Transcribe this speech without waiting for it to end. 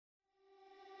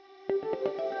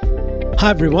Hi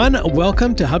everyone,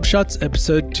 welcome to HubShots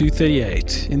episode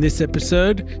 238. In this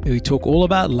episode, we talk all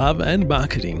about love and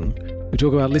marketing. We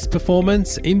talk about list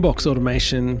performance, inbox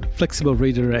automation, flexible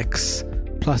redirects,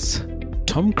 plus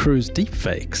Tom Cruise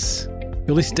deepfakes.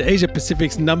 You'll listen to Asia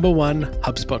Pacific's #1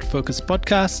 HubSpot focused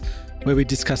podcast, where we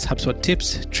discuss HubSpot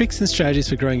tips, tricks and strategies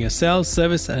for growing your sales,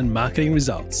 service and marketing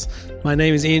results. My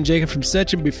name is Ian Jacob from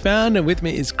Search and Be Found, and with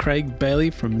me is Craig Bailey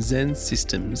from Zen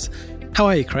Systems. How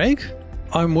are you, Craig?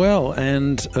 I'm well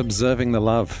and observing the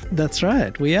love. That's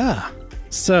right, we are.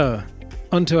 So,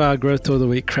 on to our growth tour of the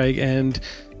week, Craig. And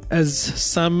as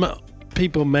some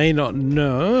people may not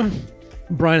know,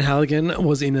 Brian Halligan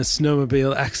was in a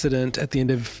snowmobile accident at the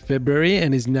end of February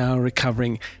and is now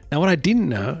recovering. Now, what I didn't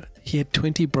know, he had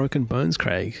 20 broken bones,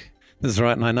 Craig. That's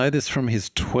right, and I know this from his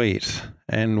tweet,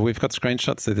 and we've got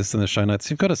screenshots of this in the show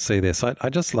notes. You've got to see this. I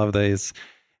just love these.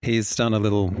 He's done a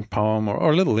little poem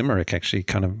or a little limerick, actually,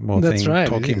 kind of more That's thing, right,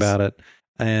 talking about it.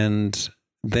 And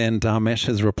then Dharmesh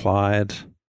has replied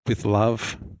with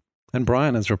love, and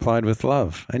Brian has replied with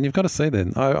love. And you've got to see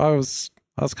that. I was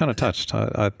kind of touched.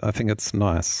 I think it's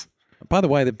nice. By the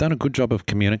way, they've done a good job of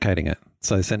communicating it.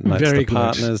 So they sent notes to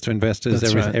partners, to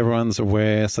investors. Right. Everyone's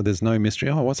aware, so there's no mystery.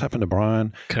 Oh, what's happened to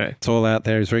Brian? Correct. It's all out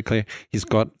there. He's very clear. He's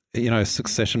got, a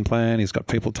succession plan. He's got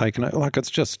people taking it. Like, it's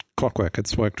just clockwork.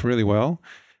 It's worked really well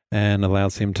and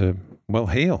allows him to,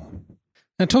 heal.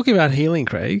 Now, talking about healing,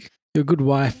 Craig, your good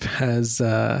wife has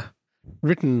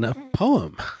written a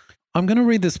poem. I'm going to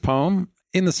read this poem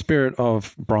in the spirit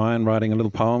of Brian writing a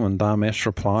little poem and Dharmesh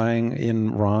replying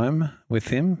in rhyme with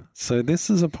him. So this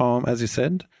is a poem, as you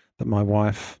said, that my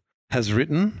wife has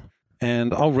written,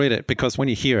 and I'll read it because when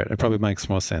you hear it, it probably makes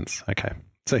more sense. Okay,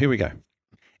 so here we go.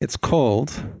 It's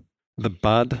called The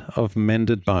Bud of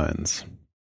Mended Bones.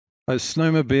 O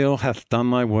snowmobile hath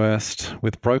done thy worst,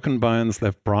 with broken bones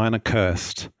left Brian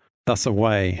accursed, thus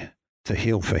away to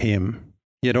heal for him.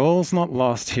 Yet all's not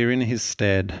lost here in his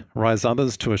stead, rise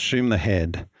others to assume the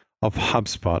head of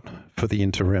HubSpot for the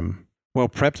interim. Well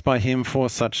prepped by him for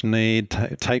such need,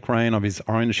 take rein of his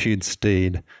orange-hued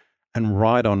steed, and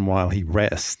ride on while he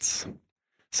rests.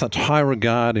 Such high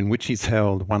regard in which he's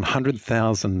held,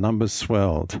 100,000 numbers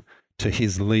swelled, to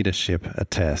his leadership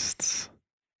attests.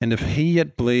 And if he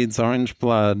yet bleeds orange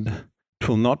blood,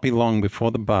 'twill not be long before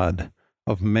the bud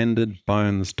of mended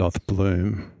bones doth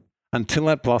bloom. Until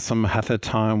that blossom hath her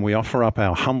time, we offer up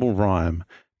our humble rhyme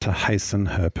to hasten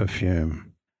her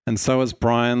perfume. And so as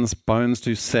Brian's bones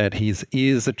do set, his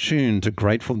ears attuned to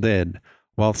Grateful Dead,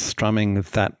 whilst strumming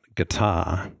that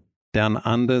guitar. Down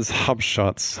under's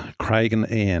HubShots, Craig and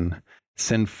Ian,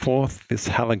 send forth this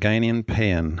Halliganian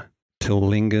paean, till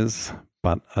lingers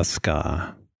but a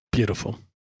scar. Beautiful.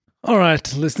 All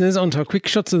right, listeners, on to our quick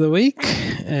shots of the week.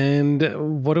 And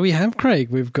what do we have, Craig?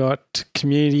 We've got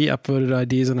community upvoted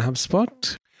ideas on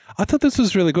HubSpot. I thought this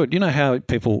was really good. You know how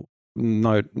people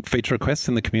note feature requests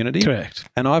in the community? Correct.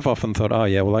 And I've often thought,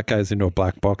 that goes into a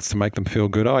black box to make them feel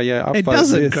good. It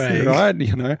doesn't, Craig. Right?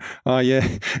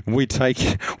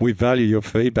 We value your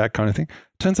feedback kind of thing.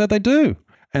 Turns out they do.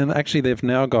 And actually, they've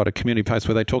now got a community post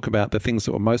where they talk about the things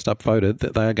that were most upvoted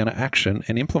that they are going to action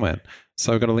and implement.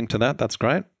 So I've got a link to that. That's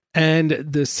great. And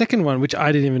the second one, which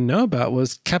I didn't even know about,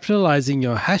 was capitalizing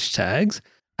your hashtags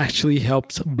actually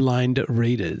helps blind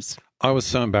readers. I was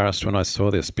so embarrassed when I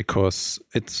saw this because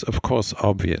it's, of course,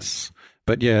 obvious.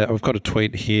 But yeah, I've got a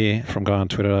tweet here from a guy on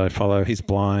Twitter I follow. He's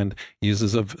blind,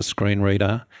 uses a screen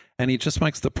reader, and he just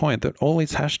makes the point that all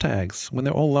these hashtags, when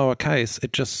they're all lowercase,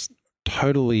 it just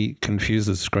totally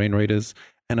confuses screen readers.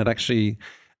 And it actually,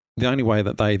 the only way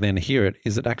that they then hear it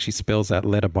is it actually spells out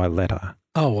letter by letter.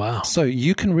 Oh, wow. So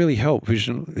you can really help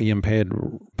visually impaired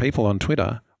people on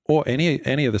Twitter or any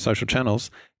of the social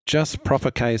channels. Just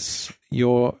proper case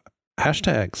your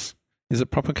hashtags. Is it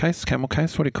proper case, camel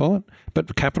case? What do you call it?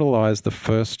 But capitalize the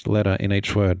first letter in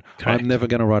each word. Correct. I'm never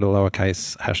going to write a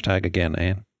lowercase hashtag again,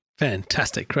 Anne.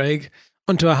 Fantastic, Craig.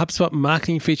 On to our HubSpot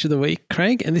marketing feature of the week,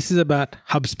 Craig, and this is about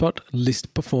HubSpot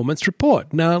List Performance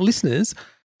Report. Now, listeners,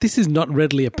 this is not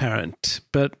readily apparent,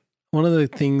 but one of the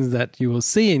things that you will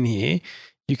see in here,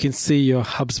 you can see your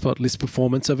HubSpot list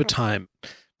performance over time.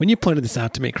 When you pointed this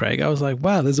out to me, Craig, I was like,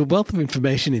 wow, there's a wealth of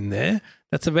information in there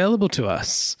that's available to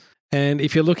us. And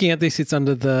if you're looking at this, it's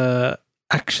under the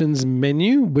Actions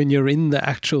menu when you're in the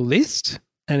actual list,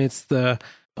 and it's the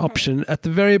option at the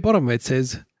very bottom where it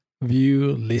says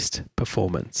View List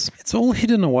Performance. It's all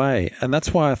hidden away, and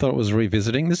that's why I thought it was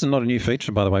revisiting. This is not a new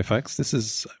feature, by the way, folks. This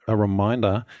is a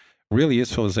reminder. Really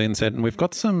useful, as Ian said. And we've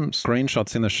got some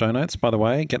screenshots in the show notes, by the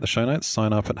way. Get the show notes.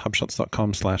 Sign up at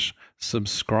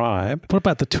hubshots.com/subscribe. What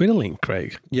about the Twitter link,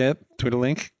 Craig? Yeah, Twitter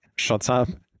link. Shots up.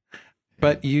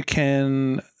 But you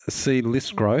can see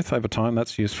list growth over time.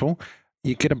 That's useful.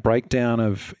 You get a breakdown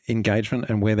of engagement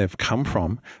and where they've come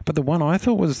from. But the one I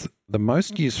thought was the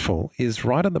most useful is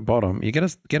right at the bottom. You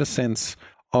get a sense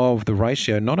of the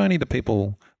ratio, not only the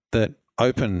people that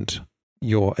opened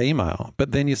your email,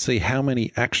 but then you see how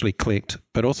many actually clicked,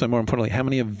 but also more importantly, how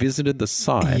many have visited the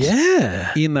site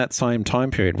in that same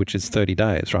time period, which is 30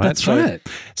 days, right? That's right.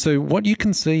 So what you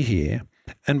can see here,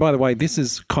 and by the way, this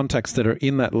is contacts that are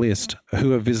in that list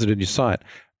who have visited your site.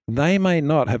 They may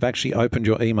not have actually opened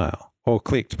your email or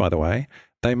clicked, by the way.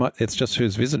 It's just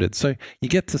who's visited. So you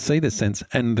get to see this sense.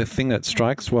 And the thing that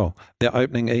strikes, well, they're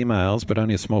opening emails, but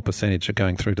only a small percentage are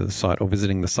going through to the site or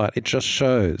visiting the site. It just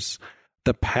shows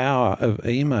the power of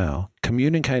email,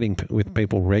 communicating with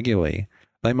people regularly.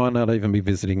 They might not even be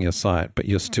visiting your site, but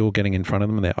you're still getting in front of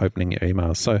them and they're opening your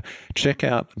emails. So check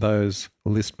out those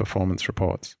list performance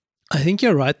reports. I think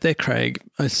you're right there, Craig.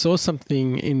 I saw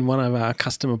something in one of our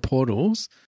customer portals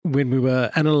when we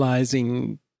were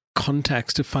analyzing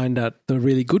contacts to find out the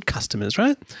really good customers,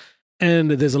 right?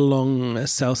 And there's a long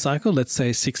sales cycle, let's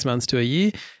say 6 months to a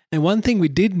year. And one thing we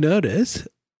did notice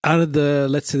out of the,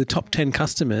 let's say the top 10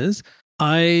 customers,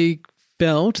 I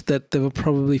felt that there were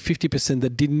probably 50%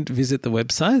 that didn't visit the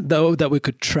website, though that we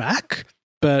could track.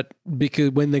 But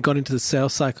because when they got into the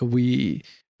sales cycle, we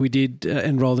did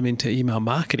enroll them into email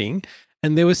marketing,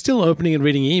 and they were still opening and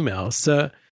reading emails. So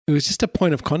it was just a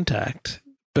point of contact,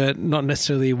 but not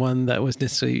necessarily one that was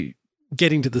necessarily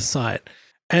getting to the site.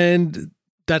 And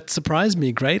that surprised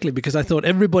me greatly because I thought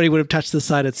everybody would have touched the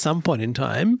site at some point in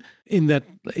time in that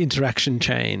interaction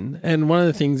chain. And one of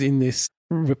the things in this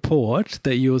report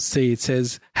that you'll see, it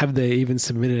says, have they even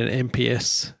submitted an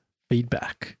NPS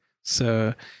feedback?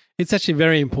 So it's actually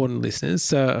very important, listeners.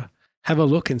 So have a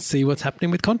look and see what's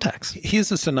happening with contacts.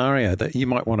 Here's a scenario that you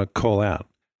might want to call out.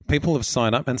 People have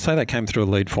signed up and say they came through a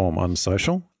lead form on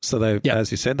social. So they,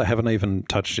 as you said, they haven't even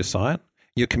touched your site.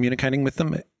 You're communicating with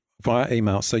them via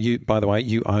email. So you, by the way,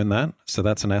 you own that. So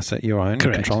that's an asset you own. Correct.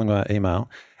 You're controlling via email.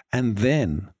 And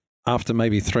then after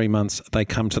maybe 3 months, they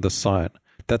come to the site.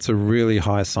 That's a really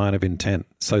high sign of intent.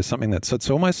 So it's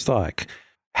almost like,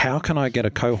 how can I get a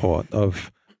cohort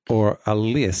of, or a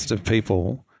list of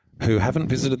people who haven't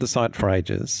visited the site for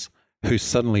ages, who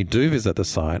suddenly do visit the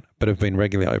site, but have been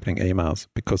regularly opening emails?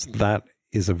 Because that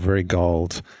is a very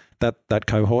gold, that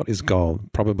cohort is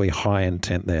gold, probably high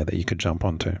intent there that you could jump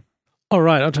onto. All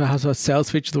right, on to our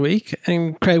sales feature of the week.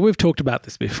 And Craig, we've talked about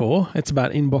this before. It's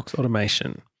about inbox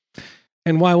automation.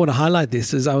 And why I want to highlight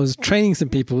this is I was training some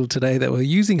people today that were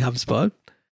using HubSpot,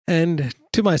 and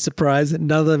to my surprise,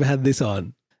 none of them had this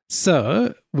on.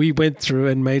 So we went through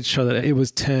and made sure that it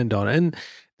was turned on. And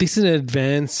this is an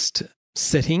advanced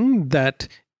setting that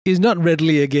is not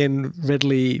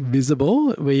readily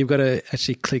visible, where you've got to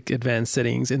actually click advanced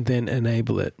settings and then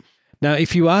enable it. Now,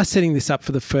 if you are setting this up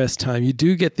for the first time, you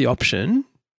do get the option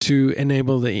to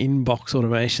enable the inbox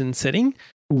automation setting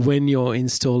when you're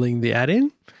installing the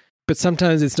add-in. But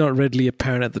sometimes it's not readily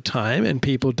apparent at the time and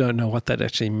people don't know what that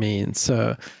actually means.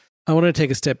 So I want to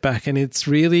take a step back, and it's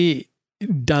really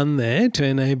done there to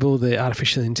enable the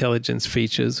artificial intelligence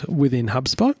features within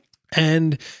HubSpot.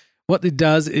 And what it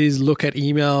does is look at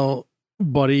email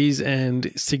bodies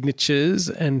and signatures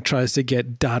and tries to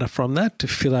get data from that to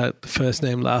fill out the first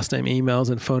name, last name, emails,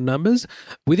 and phone numbers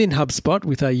within HubSpot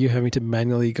without you having to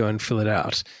manually go and fill it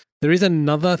out. There is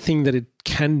another thing that it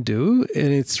can do, and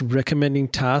it's recommending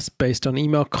tasks based on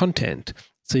email content.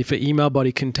 So if an email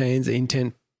body contains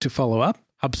intent to follow up,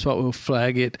 HubSpot will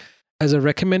flag it as a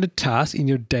recommended task in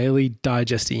your daily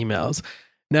digest emails.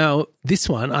 Now, this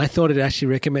one, I thought it actually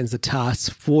recommends the tasks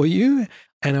for you,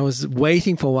 and I was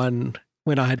waiting for one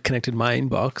when I had connected my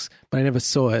inbox, but I never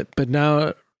saw it. But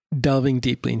now, delving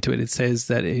deeply into it, it says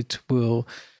that it will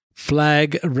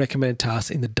flag a recommended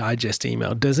task in the digest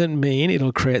email. Doesn't mean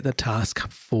it'll create the task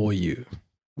for you.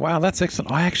 Wow, that's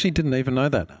excellent. I actually didn't even know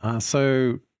that.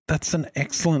 So that's an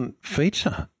excellent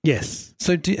feature. Yes.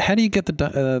 So how do you get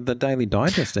the daily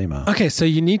digest email? Okay, so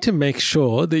you need to make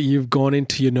sure that you've gone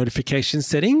into your notification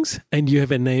settings and you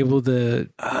have enabled the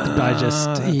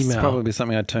digest email. That's probably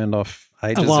something I turned off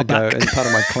ages ago as part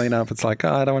of my cleanup. It's like,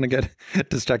 I don't want to get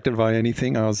distracted by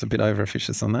anything. I was a bit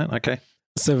over-officious on that. Okay.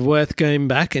 So worth going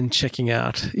back and checking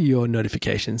out your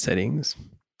notification settings.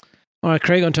 All right,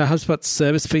 Craig, on to our HubSpot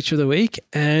service feature of the week.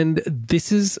 And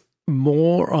this is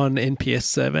more on NPS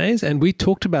surveys. And we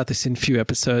talked about this in a few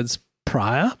episodes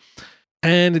prior.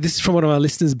 And this is from one of our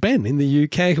listeners, Ben, in the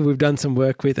UK, who we've done some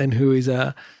work with and who is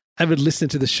an avid listener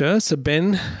to the show. So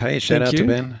Ben, hey, shout out to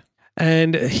Ben.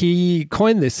 And he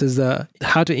coined this as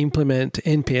how to implement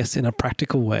NPS in a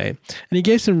practical way. And he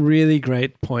gave some really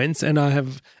great points, and I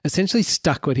have essentially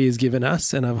stuck what he has given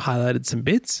us, and I've highlighted some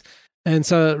bits. And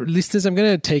so, listeners, I'm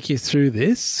going to take you through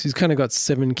this. He's kind of got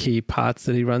 7 key parts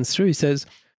that he runs through. He says,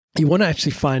 you want to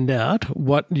actually find out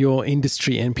what your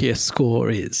industry NPS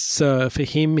score is. So for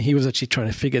him, he was actually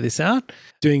trying to figure this out,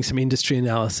 doing some industry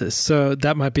analysis. So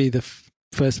that might be the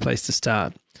first place to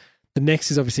start. The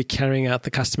next is obviously carrying out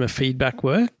the customer feedback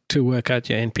work to work out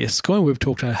your NPS score. And we've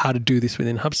talked about how to do this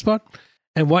within HubSpot.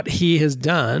 And what he has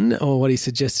done, or what he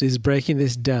suggested, is breaking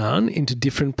this down into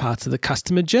different parts of the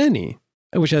customer journey,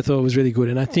 which I thought was really good.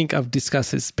 And I think I've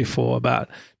discussed this before about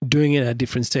doing it at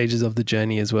different stages of the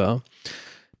journey as well.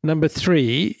 Number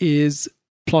 3 is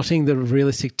plotting the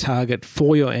realistic target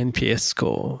for your NPS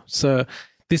score. So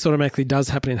this automatically does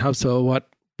happen in HubSpot.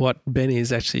 What Ben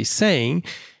is actually saying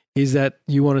is that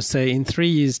you want to say in 3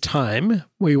 years' time,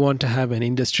 we want to have an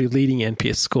industry-leading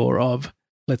NPS score of,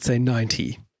 let's say,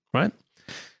 90, right?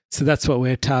 So that's what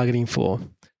we're targeting for.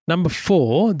 Number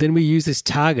 4, then we use this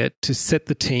target to set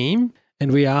the team,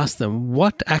 and we ask them,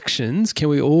 what actions can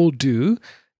we all do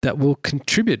that will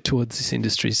contribute towards this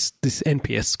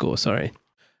NPS score, And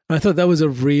I thought that was a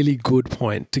really good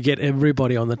point to get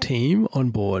everybody on the team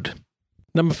on board.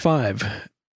 Number 5,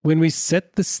 when we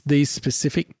set these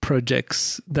specific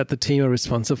projects that the team are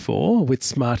responsible for with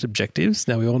SMART objectives,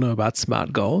 now we all know about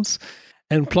SMART goals,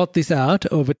 and plot this out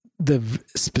over the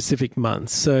specific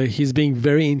months. So he's being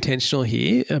very intentional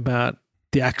here about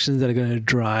the actions that are going to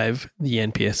drive the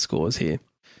NPS scores here.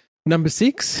 Number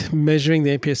 6, measuring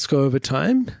the NPS score over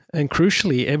time. And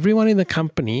crucially, everyone in the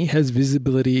company has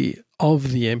visibility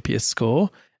of the NPS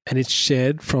score, and it's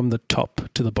shared from the top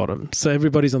to the bottom. So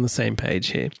everybody's on the same page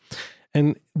here.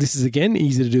 And this is, again,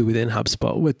 easy to do within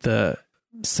HubSpot with the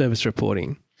service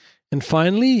reporting. And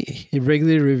finally, he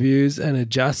regularly reviews and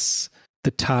adjusts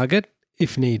the target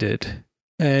if needed.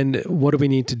 And what do we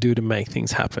need to do to make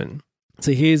things happen?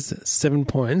 So here's 7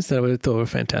 points that I thought were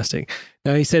fantastic.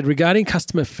 Now, he said, regarding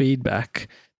customer feedback,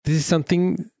 this is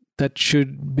something that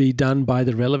should be done by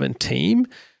the relevant team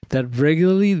that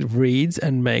regularly reads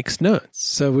and makes notes.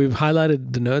 So we've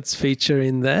highlighted the notes feature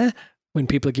in there when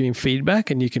people are giving feedback,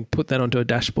 and you can put that onto a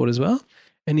dashboard as well.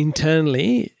 And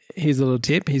internally, here's a little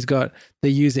tip. They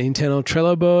use an internal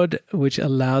Trello board, which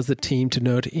allows the team to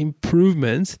note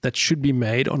improvements that should be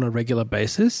made on a regular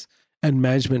basis. And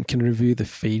management can review the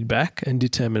feedback and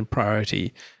determine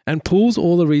priority, and pulls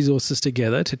all the resources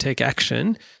together to take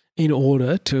action in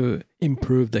order to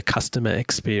improve the customer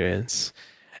experience.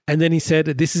 And then he said,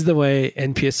 this is the way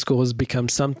NPS scores become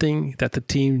something that the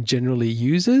team generally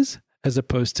uses, as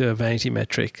opposed to a vanity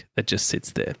metric that just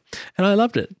sits there. And I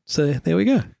loved it. So there we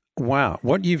go. Wow.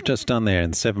 What you've just done there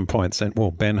in 7 points, and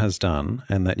Ben has done,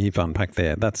 and that you've unpacked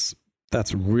there, that's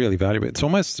really valuable.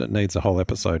 It needs a whole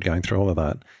episode going through all of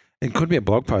that. It could be a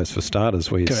blog post for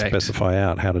starters where you specify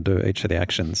out how to do each of the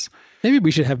actions. Maybe we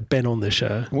should have Ben on the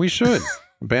show. We should.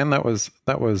 Ben, that was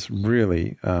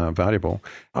really valuable.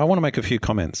 I want to make a few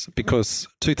comments because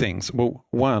 2 things. Well,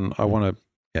 1, I want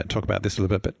to talk about this a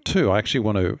little bit, but 2, I actually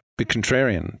want to be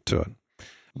contrarian to it.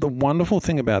 The wonderful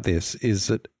thing about this is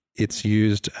that it's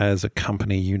used as a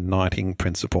company uniting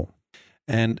principle.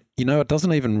 And, it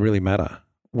doesn't even really matter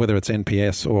whether it's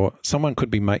NPS or someone could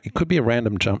be it could be a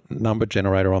random number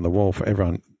generator on the wall for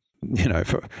everyone,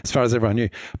 for as far as everyone knew.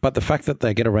 But the fact that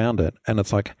they get around it and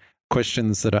it's like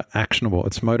questions that are actionable,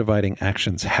 it's motivating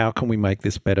actions. How can we make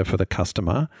this better for the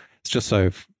customer? It's just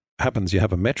so happens you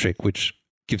have a metric which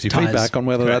gives you feedback on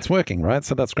whether that's working, right?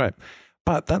 So that's great.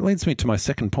 But that leads me to my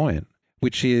second point,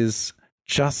 which is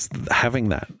just having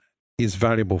that is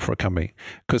valuable for a company,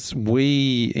 because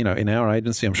we, in our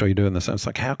agency, I'm sure you're doing this. It's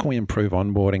like, how can we improve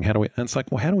onboarding? And it's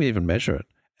like, well, how do we even measure it?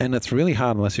 And it's really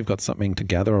hard unless you've got something to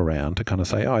gather around to kind of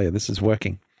say, oh yeah, this is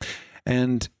working.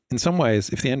 And in some ways,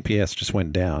 if the NPS just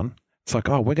went down, it's like,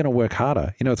 oh, we're going to work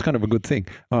harder. It's kind of a good thing.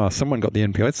 Oh, someone got the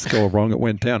NPS score wrong. It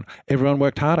went down. Everyone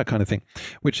worked harder kind of thing,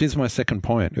 which is my second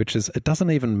point, which is it doesn't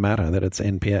even matter that it's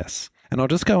NPS. And I'll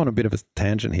just go on a bit of a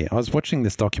tangent here. I was watching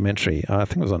this documentary. I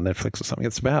think it was on Netflix or something.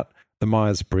 It's about the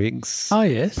Myers-Briggs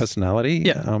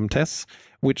personality tests,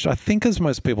 which I think, as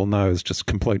most people know, is just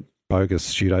complete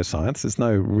bogus pseudoscience. There's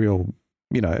no real,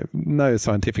 no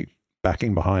scientific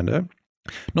backing behind it.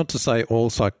 Not to say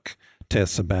all psych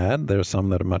tests are bad. There are some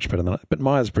that are much better than it. But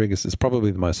Myers-Briggs is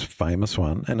probably the most famous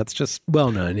one. And it's just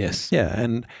well known, yes. Yeah.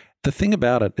 And the thing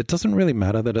about it, it doesn't really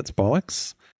matter that it's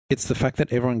bollocks. It's the fact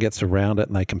that everyone gets around it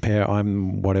and they compare,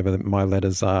 I'm whatever my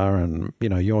letters are and,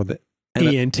 you're the...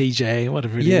 ENTJ,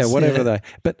 whatever it is. Yeah, whatever they...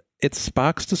 But it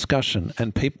sparks discussion,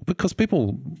 and because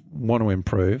people want to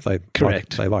improve.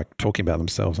 Correct. They like talking about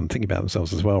themselves and thinking about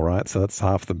themselves as well, right? So that's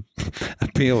half the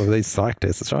appeal of these psych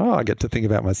tests. It's I get to think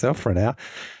about myself for an hour.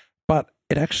 But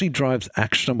it actually drives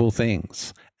actionable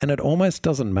things, and it almost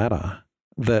doesn't matter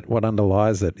that what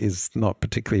underlies it is not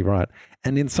particularly right.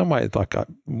 And in some ways, like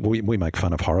we make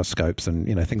fun of horoscopes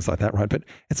and things like that, right? But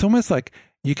it's almost like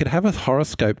you could have a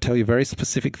horoscope tell you very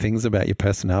specific things about your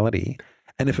personality,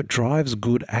 and if it drives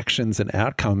good actions and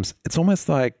outcomes, it's almost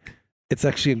like it's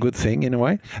actually a good thing in a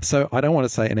way. So I don't want to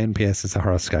say an NPS is a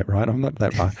horoscope, right? I'm not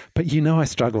that far. But I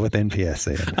struggle with NPS,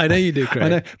 Ian. I know you do, Craig. I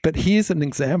know, but here's an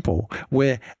example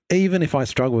where even if I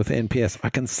struggle with NPS, I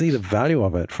can see the value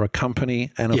of it for a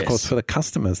company and, of course, for the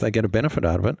customers. They get a benefit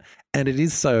out of it. And it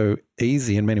is so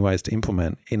easy in many ways to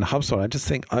implement in HubSpot. I just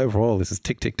think overall this is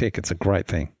tick, tick, tick. It's a great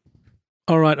thing.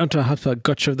 All right, onto our HubSpot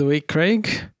Gotcha of the Week,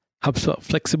 Craig. HubSpot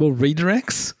Flexible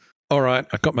Redirects. All right,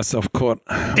 I got myself caught.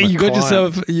 You got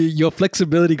yourself, your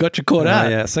flexibility got you caught out.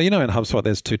 Yeah, so in HubSpot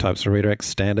there's two types of redirects,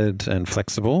 standard and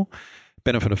flexible.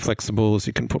 Benefit of flexible is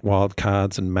you can put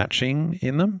wildcards and matching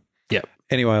in them. Yep.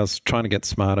 Anyway, I was trying to get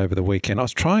smart over the weekend. I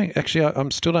was trying, actually, I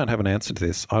still don't have an answer to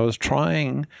this. I was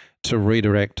trying to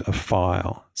redirect a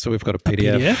file. So we've got a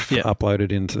PDF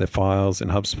uploaded into the files in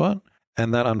HubSpot.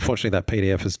 And that, unfortunately, that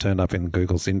PDF has turned up in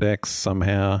Google's index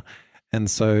somehow. And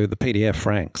so the PDF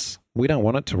ranks. We don't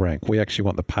want it to rank. We actually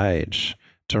want the page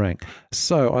to rank.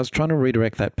 So I was trying to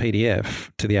redirect that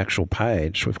PDF to the actual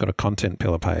page. We've got a content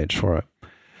pillar page for it.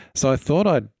 So I thought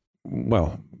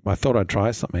I'd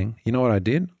try something. You know what I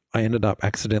did? I ended up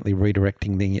accidentally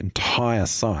redirecting the entire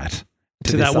site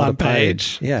to that one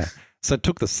page. Yeah. So it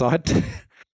took the site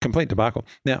complete debacle.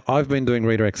 Now, I've been doing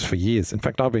redirects for years. In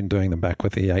fact, I've been doing them back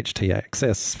with the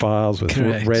HTXS files with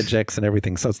regex and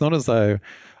everything. So it's not as though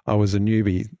I was a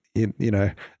newbie,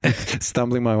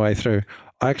 stumbling my way through.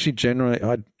 I actually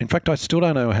in fact, I still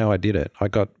don't know how I did it.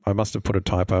 I must have put a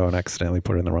typo and accidentally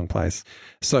put it in the wrong place.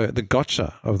 So the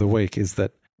gotcha of the week is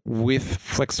that with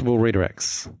flexible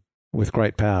redirects, with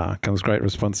great power comes great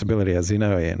responsibility, as you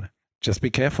know, Ian. Just be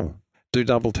careful. Do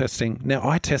double testing. Now,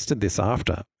 I tested this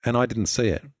after and I didn't see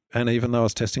it. And even though I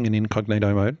was testing in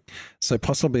incognito mode, so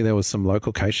possibly there was some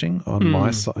local caching on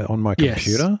my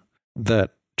computer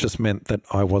that just meant that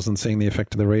I wasn't seeing the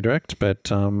effect of the redirect, but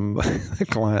the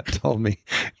client told me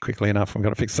quickly enough I'm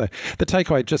going to fix it. So the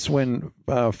takeaway, just when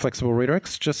flexible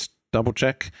redirects, just double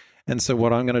check. And so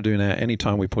what I'm going to do now,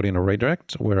 anytime we put in a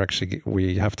redirect,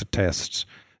 we have to test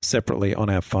separately on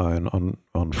our phone on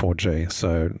 4G.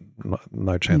 So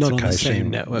no chance not of caching. Not on the same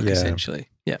network, essentially.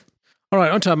 Yeah. All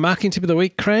right, on to our marketing tip of the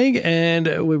week, Craig.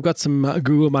 And we've got some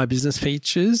Google My Business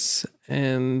features.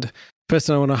 And first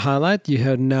I want to highlight,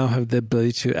 you now have the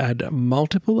ability to add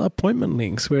multiple appointment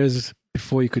links, whereas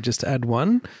before you could just add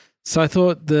one. So I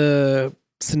thought the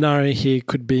scenario here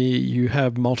could be you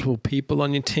have multiple people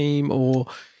on your team, or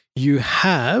you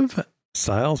have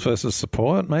sales versus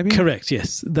support, maybe? Correct,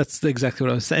 yes. That's exactly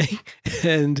what I was saying.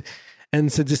 And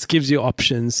so this gives you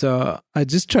options. So I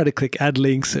just try to click add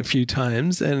links a few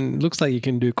times, and it looks like you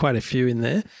can do quite a few in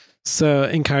there. So I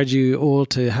encourage you all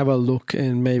to have a look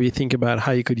and maybe think about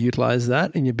how you could utilize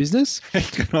that in your business.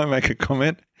 Can I make a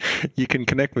comment? You can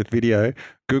connect with video,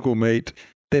 Google Meet.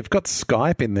 They've got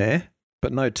Skype in there,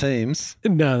 but no Teams.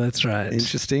 No, that's right.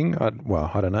 Interesting. I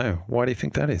don't know. Why do you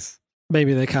think that is?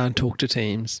 Maybe they can't talk to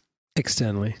Teams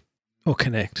externally or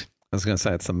connect. I was going to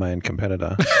say it's the main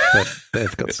competitor, but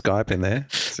they've got Skype in there.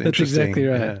 That's exactly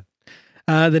right.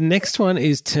 Yeah. The next one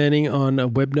is turning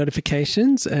on web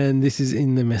notifications, and this is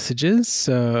in the messages.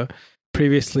 So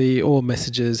previously, all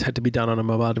messages had to be done on a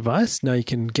mobile device. Now you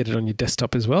can get it on your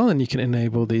desktop as well, and you can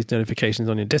enable these notifications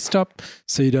on your desktop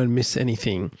so you don't miss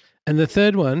anything. And the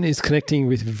third one is connecting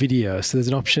with video. So there's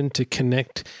an option to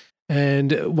connect,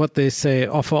 and what they say,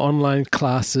 offer online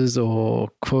classes or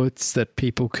quotes that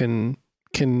people can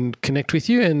connect with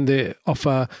you, and they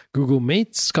offer Google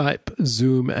Meet, Skype,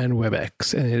 Zoom, and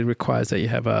WebEx, and it requires that you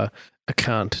have a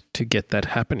account to get that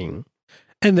happening.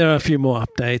 And there are a few more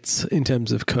updates in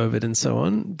terms of COVID and so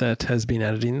on that has been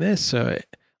added in there. So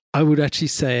I would actually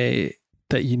say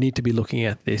that you need to be looking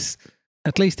at this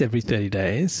at least every 30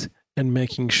 days and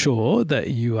making sure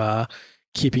that you are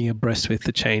keeping abreast with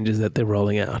the changes that they're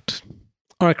rolling out.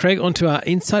 All right, Craig, on to our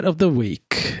insight of the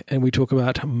week, and we talk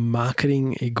about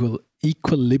marketing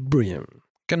equilibrium.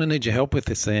 Going to need your help with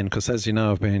this, Ian, because as you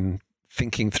know, I've been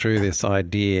thinking through this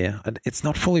idea. It's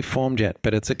not fully formed yet,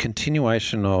 but it's a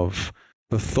continuation of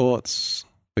the thoughts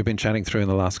we've been chatting through in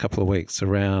the last couple of weeks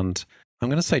around, I'm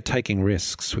going to say, taking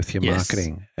risks with your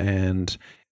marketing. And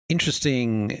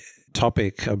interesting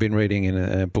topic I've been reading in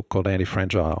a book called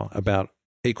Anti-Fragile about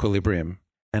equilibrium.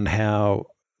 and how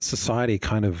society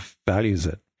kind of values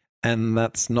it. And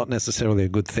that's not necessarily a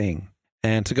good thing.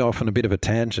 And to go off on a bit of a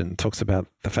tangent, talks about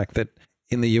the fact that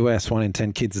in the US, 1 in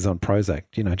 10 kids is on Prozac,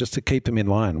 just to keep them in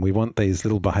line. We want these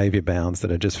little behavior bounds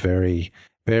that are just very,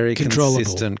 very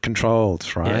consistent,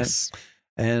 controlled, right? Yes.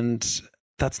 And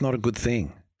that's not a good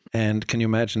thing. And can you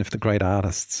imagine if the great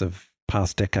artists of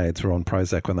past decades were on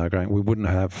Prozac when they were growing? We wouldn't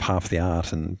have half the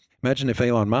art. And imagine if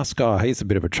Elon Musk, he's a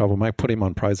bit of a troublemaker, put him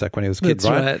on Prozac when he was a kid, That's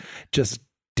right? Just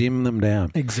dim them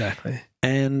down. Exactly.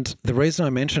 And the reason I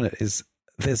mention it is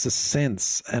there's a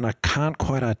sense, and I can't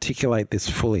quite articulate this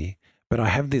fully, but I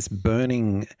have this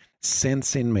burning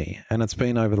sense in me, and it's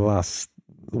been over the last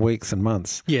weeks and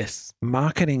months. Yes.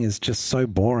 Marketing is just so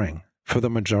boring for the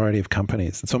majority of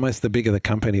companies. It's almost the bigger the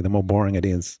company, the more boring it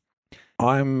is.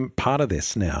 I'm part of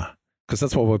this now because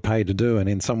that's what we're paid to do, and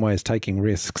in some ways taking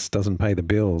risks doesn't pay the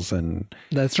bills. And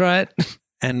that's right.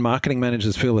 And marketing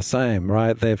managers feel the same,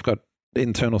 right? They've got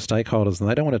internal stakeholders and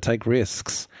they don't want to take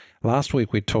risks. Last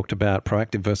week we talked about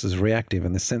proactive versus reactive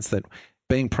in the sense that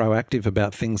being proactive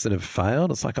about things that have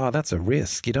failed, it's like, that's a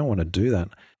risk. You don't want to do that.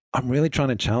 I'm really trying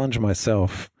to challenge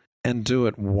myself and do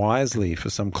it wisely for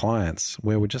some clients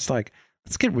where we're just like,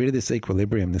 let's get rid of this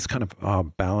equilibrium, this kind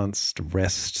of balanced,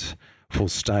 restful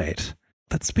state.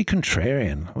 Let's be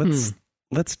contrarian.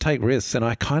 Let's take risks. And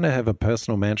I kind of have a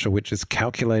personal mantra, which is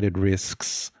calculated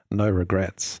risks, no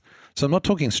regrets. So I'm not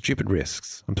talking stupid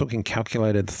risks. I'm talking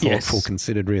calculated, thoughtful,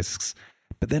 considered risks,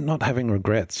 but then not having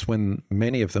regrets when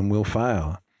many of them will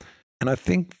fail. And I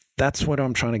think that's what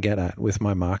I'm trying to get at with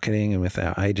my marketing and with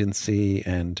our agency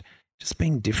and just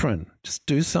being different. Just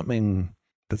do something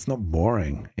that's not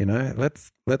boring,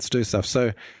 Let's do stuff.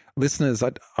 So listeners,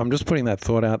 I'm just putting that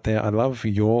thought out there. I love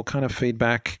your kind of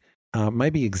feedback,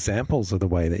 maybe examples of the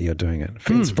way that you're doing it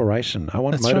for inspiration. I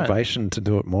want motivation to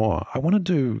do it more. I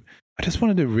just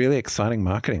want to do really exciting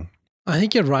marketing. I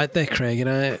think you're right there, Craig. And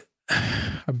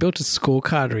I built a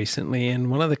scorecard recently,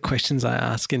 and one of the questions I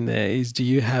ask in there is, do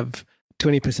you have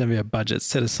 20% of your budget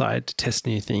set aside to test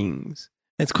new things?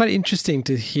 And it's quite interesting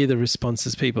to hear the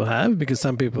responses people have, because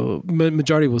some people,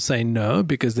 majority will say no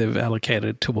because they've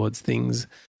allocated towards things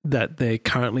that they're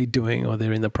currently doing or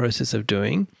they're in the process of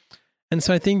doing. And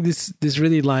so I think this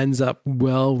really lines up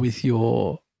well with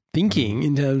your thinking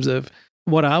in terms of,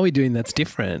 what are we doing that's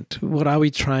different? What are we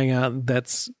trying out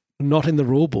that's not in the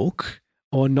rule book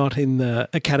or not in the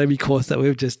academy course that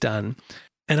we've just done?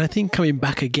 And I think coming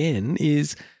back again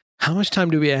is, how much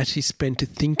time do we actually spend to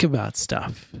think about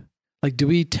stuff? Like, do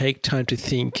we take time to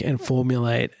think and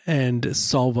formulate and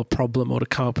solve a problem or to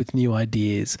come up with new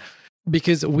ideas?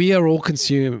 Because we are all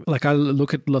like, I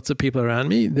look at lots of people around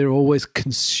me, they're always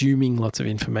consuming lots of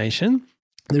information.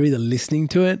 They're either listening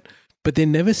to it, but they're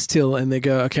never still, and they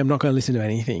go, okay, I'm not going to listen to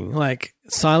anything. Like,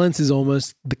 silence is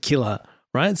almost the killer,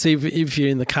 right? So if you're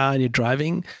in the car and you're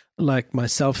driving, like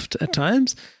myself at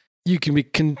times, you can be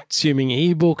consuming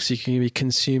ebooks, you can be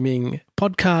consuming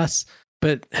podcasts,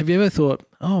 but have you ever thought,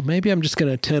 maybe I'm just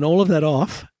going to turn all of that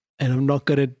off and I'm not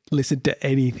going to listen to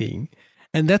anything?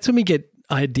 And that's when we get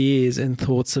ideas and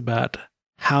thoughts about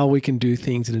how we can do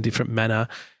things in a different manner.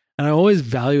 And I always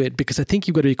value it because I think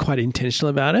you've got to be quite intentional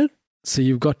about it. So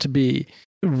you've got to be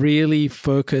really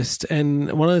focused.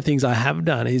 And one of the things I have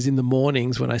done is in the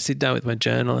mornings when I sit down with my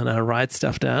journal and I write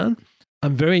stuff down,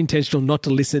 I'm very intentional not to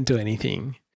listen to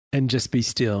anything and just be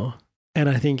still. And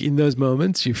I think in those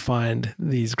moments you find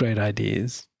these great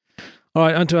ideas. All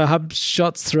right, onto our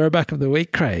HubShots throwback of the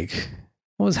week, Craig.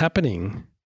 What was happening?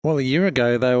 Well, a year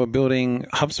ago they were building,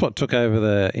 HubSpot took over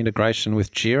the integration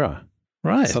with Jira.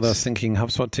 Right. So they were syncing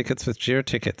HubSpot tickets with Jira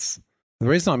tickets. The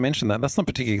reason I mentioned that's not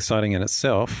particularly exciting in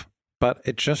itself, but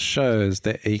it just shows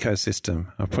their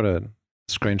ecosystem. I put a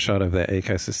screenshot of their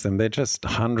ecosystem. They're just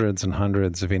hundreds and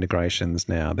hundreds of integrations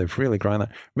now. They've really grown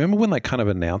that. Remember when they kind of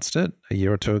announced it a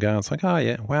year or two ago? It's like,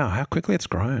 wow, how quickly it's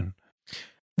grown.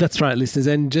 That's right, listeners.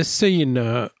 And just so you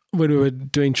know, when we were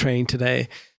doing training today,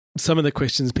 some of the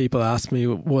questions people asked me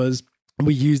was,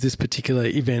 we use this particular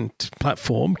event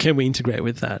platform. Can we integrate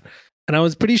with that? And I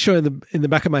was pretty sure in the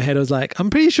back of my head, I was like, I'm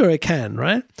pretty sure it can,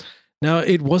 right? Now,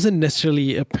 it wasn't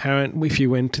necessarily apparent if you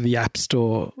went to the App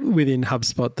Store within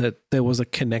HubSpot that there was a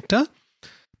connector,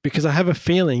 because I have a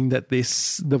feeling that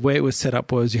the way it was set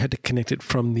up was you had to connect it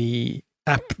from the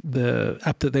app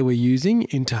that they were using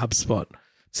into HubSpot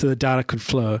so the data could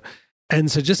flow. And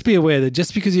so just be aware that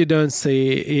just because you don't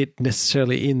see it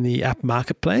necessarily in the app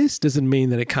marketplace doesn't mean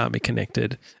that it can't be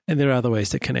connected. And there are other ways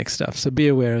to connect stuff. So be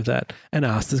aware of that and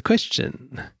ask the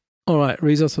question. All right,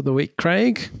 resource of the week,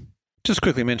 Craig. Just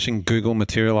quickly mention Google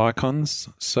Material Icons.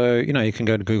 So, you can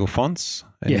go to Google Fonts.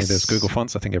 And yes. There's Google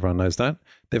Fonts. I think everyone knows that.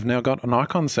 They've now got an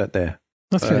icon set there.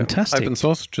 That's fantastic. Open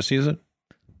source, just use it.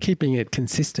 Keeping it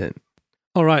consistent.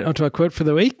 All right, onto our quote for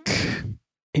the week.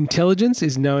 Intelligence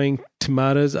is knowing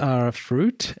tomatoes are a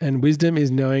fruit, and wisdom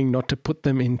is knowing not to put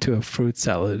them into a fruit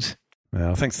salad.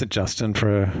 Well, thanks to Justin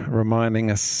for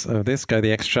reminding us of this. Go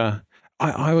the extra.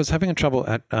 I was having trouble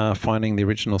at finding the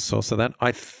original source of that.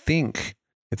 I think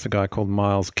it's a guy called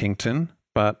Miles Kington,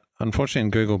 but unfortunately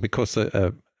in Google, because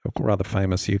a rather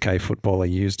famous UK footballer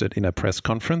used it in a press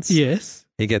conference. Yes.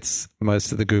 He gets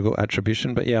most of the Google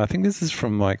attribution. But yeah, I think this is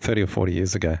from like 30 or 40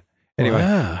 years ago. Anyway,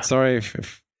 wow. Sorry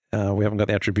if we haven't got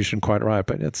the attribution quite right,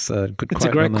 but it's a good quote. It's a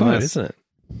great quote, isn't it?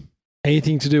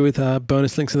 Anything to do with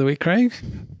bonus links of the week, Craig?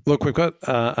 Look, we've got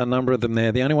a number of them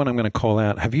there. The only one I'm going to call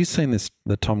out, have you seen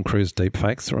the Tom Cruise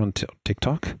deepfakes that are on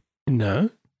TikTok? No.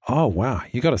 Oh, wow.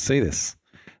 You got to see this.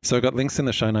 So I've got links in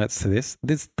the show notes to this.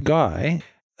 This guy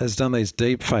has done these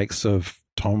deepfakes of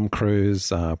Tom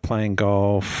Cruise playing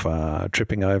golf,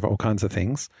 tripping over, all kinds of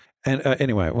things. And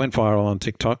anyway, it went viral on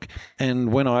TikTok.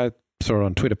 And when I saw it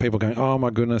on Twitter, people going, oh, my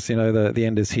goodness, the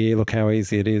end is here. Look how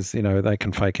easy it is. They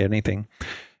can fake anything.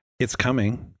 It's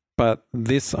coming. But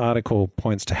this article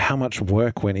points to how much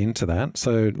work went into that.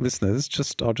 So listeners,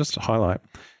 I'll just highlight.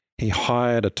 He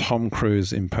hired a Tom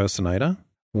Cruise impersonator,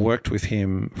 worked with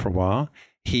him for a while.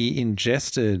 He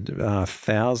ingested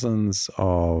thousands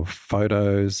of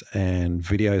photos and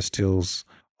video stills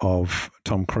of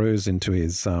Tom Cruise into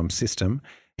his system.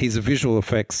 He's a visual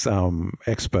effects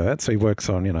expert, so he works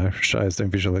on, shows doing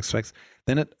visual effects.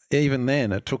 Then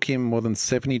it took him more than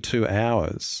 72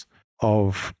 hours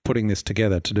of putting this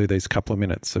together to do these couple of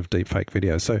minutes of deepfake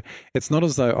video. So it's not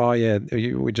as though,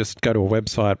 we just go to a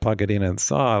website, plug it in and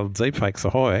say, deepfakes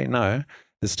ahoy. No,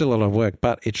 there's still a lot of work,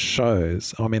 but it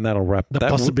shows. I mean, that'll wrap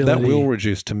that will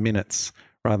reduce to minutes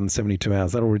rather than 72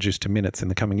 hours. That'll reduce to minutes in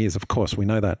the coming years. Of course, we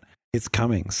know that it's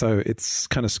coming. So it's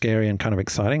kind of scary and kind of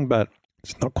exciting, but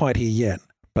it's not quite here yet.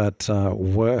 But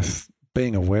worth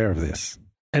being aware of this.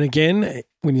 And again,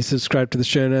 when you subscribe to the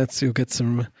show notes, you'll get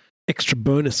some extra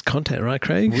bonus content, right,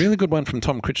 Craig? Really good one from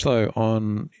Tom Critchlow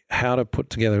on how to put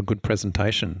together a good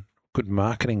presentation, good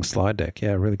marketing slide deck.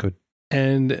 Yeah, really good.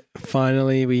 And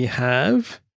finally, we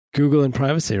have Google and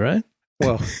privacy, right?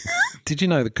 Well, did you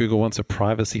know that Google wants a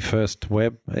privacy-first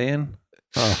web, Ian?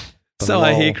 Oh, so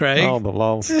I hear, Craig. Oh, the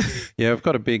lols. Yeah, I've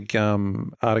got a big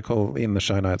article in the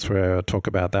show notes where I talk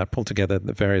about that, pull together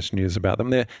the various news about them.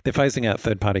 They're phasing out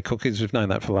third-party cookies. We've known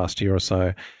that for the last year or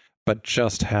so. But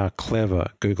just how clever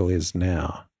Google is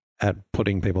now at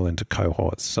putting people into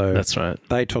cohorts. So that's right.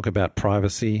 They talk about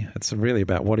privacy. It's really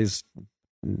about what is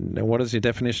your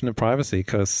definition of privacy?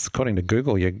 Because according to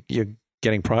Google, you're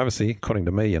getting privacy. According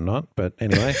to me, you're not. But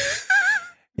anyway,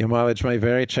 your mileage may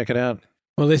vary. Check it out.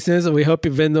 Well, listeners, we hope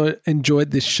you've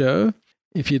enjoyed this show.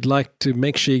 If you'd like to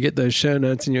make sure you get those show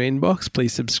notes in your inbox,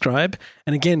 please subscribe.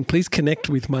 And again, please connect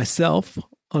with myself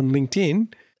on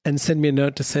LinkedIn and send me a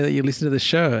note to say that you listen to the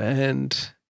show.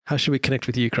 And how should we connect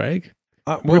with you, Craig?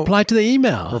 Reply to the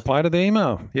email. Reply to the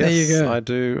email. Yes, there you go. I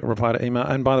do reply to email.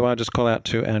 And by the way, I just call out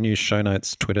to our new show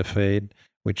notes Twitter feed,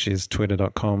 which is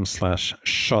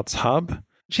twitter.com/ShotsHub.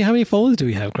 Actually, how many followers do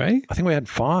we have, Craig? I think we had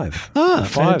 5. Ah,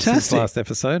 5 fantastic. Since last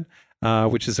episode,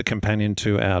 which is a companion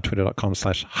to our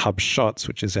twitter.com/HubShots,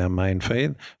 which is our main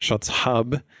feed. Shots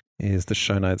Hub is the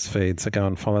show notes feed. So go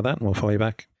and follow that and we'll follow you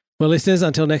back. Well, listeners,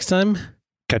 until next time.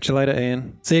 Catch you later,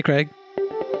 Ian. See you, Craig.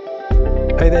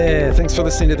 Hey there. Thanks for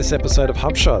listening to this episode of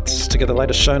HubShots. To get the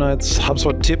latest show notes,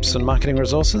 HubSpot tips and marketing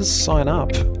resources, sign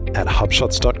up at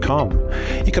hubshots.com.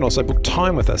 You can also book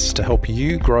time with us to help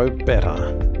you grow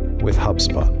better with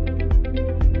HubSpot.